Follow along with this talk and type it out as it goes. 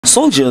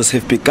Soldiers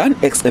have begun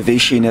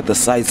excavation at the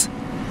sites.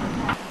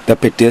 The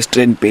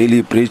pedestrian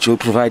Bailey Bridge will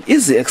provide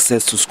easy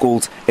access to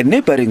schools and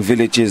neighboring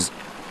villages.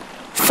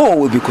 4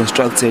 will be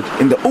constructed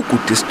in the Oku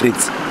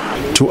districts.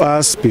 To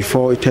us,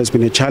 before, it has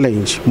been a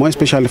challenge, more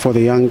especially for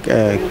the young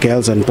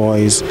girls and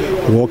boys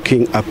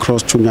walking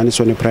across to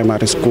Nyaniswane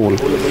Primary School,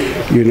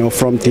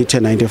 from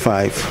DT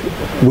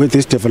 95. With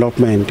this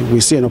development, we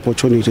see an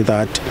opportunity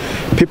that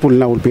people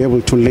now will be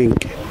able to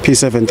link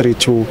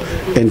P732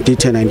 and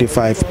DT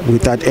 95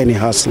 without any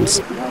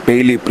hassles.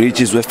 Bailey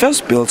bridges were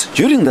first built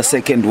during the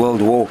Second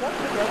World War.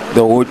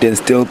 The wood and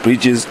steel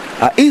bridges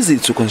are easy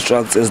to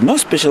construct as no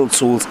special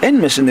tools and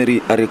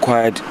machinery are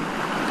required.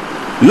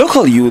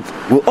 Local youth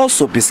will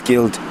also be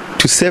skilled.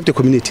 To serve the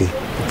community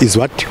is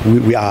what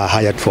we are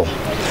hired for.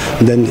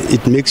 And then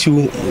it makes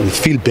you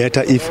feel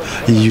better if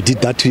you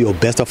did that to your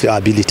best of your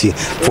ability.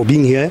 For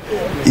being here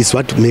is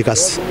what makes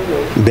us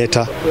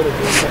better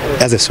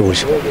as a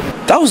soldier.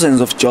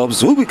 Thousands of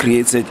jobs will be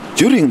created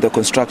during the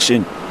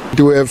construction.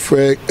 We have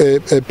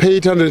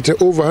paid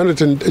over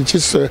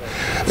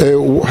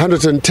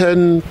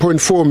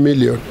 110.4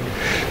 million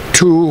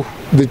to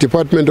the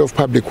Department of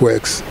Public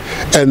Works,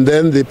 and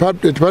then the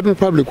Department of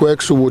Public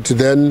Works would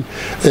then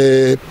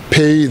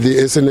pay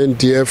the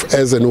SANDF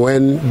as and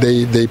when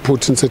they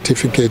put in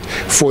certificate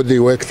for the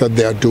work that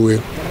they are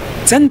doing.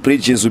 10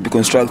 bridges will be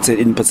constructed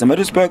in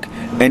Pietermaritzburg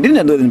and in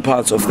the northern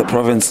parts of the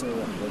province.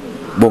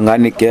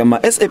 Bongani Gema,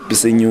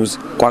 SABC News,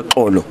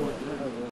 KwaZulu.